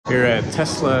Here at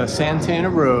Tesla Santana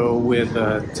Row with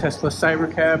a Tesla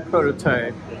Cybercab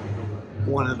prototype,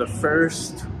 one of the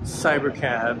first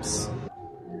Cybercabs,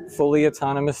 fully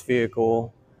autonomous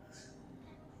vehicle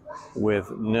with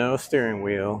no steering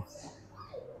wheel.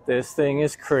 This thing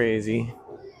is crazy.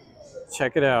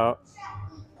 Check it out.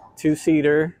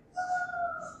 Two-seater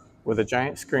with a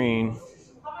giant screen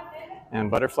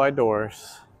and butterfly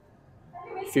doors.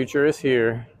 Future is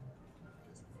here.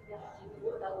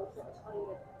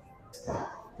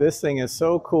 This thing is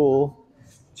so cool.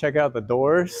 Check out the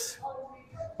doors,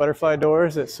 butterfly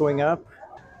doors that swing up.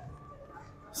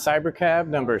 Cybercab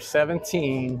number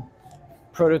 17,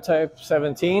 prototype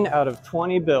 17 out of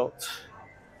 20 built.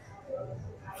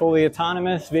 Fully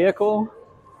autonomous vehicle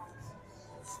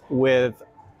with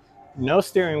no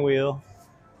steering wheel,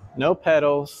 no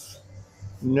pedals,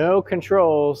 no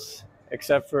controls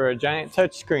except for a giant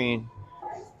touchscreen.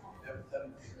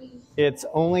 It's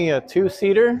only a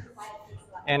two-seater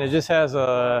and it just has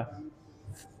a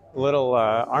little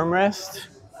armrest.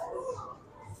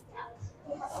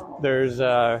 There's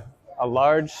a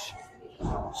large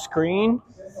screen,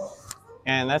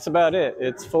 and that's about it.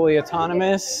 It's fully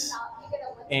autonomous,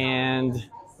 and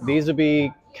these will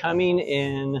be coming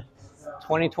in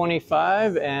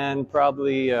 2025, and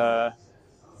probably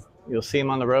you'll see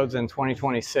them on the roads in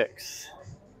 2026.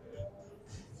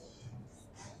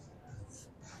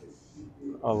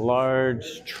 A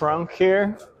large trunk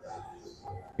here.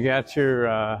 You got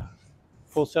your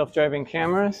full self-driving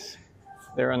cameras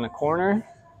there in the corner.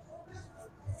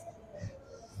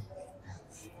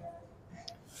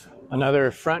 Another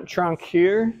front trunk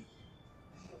here.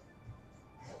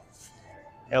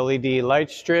 LED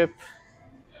light strip.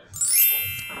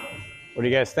 What do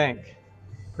you guys think?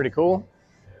 Pretty cool?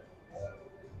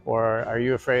 Or are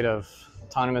you afraid of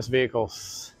autonomous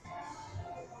vehicles?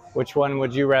 Which one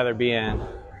would you rather be in?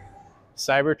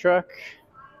 Cybertruck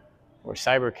or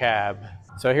Cybercab?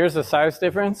 So here's the size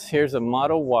difference. Here's a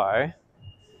Model Y.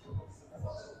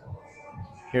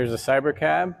 Here's a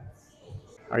Cybercab.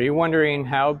 Are you wondering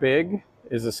how big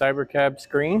is the Cybercab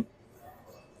screen?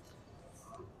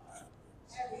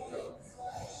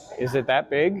 Is it that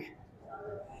big?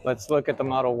 Let's look at the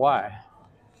Model Y.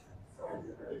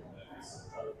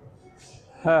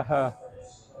 Haha.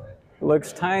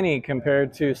 Looks tiny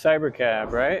compared to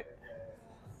Cybercab, right?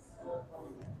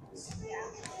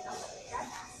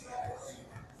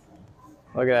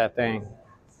 Look at that thing.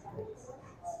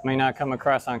 May not come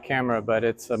across on camera, but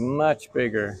it's a much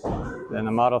bigger than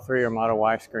the Model 3 or Model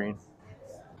Y screen.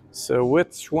 So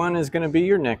which one is going to be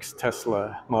your next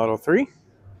Tesla? Model 3?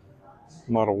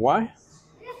 Model Y?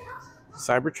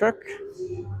 Cybertruck?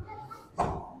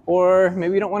 Or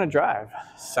maybe you don't want to drive.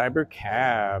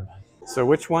 Cybercab. So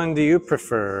which one do you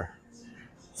prefer?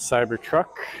 Cybertruck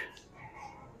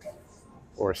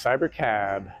or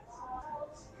Cybercab?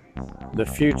 The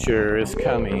future is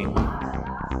coming.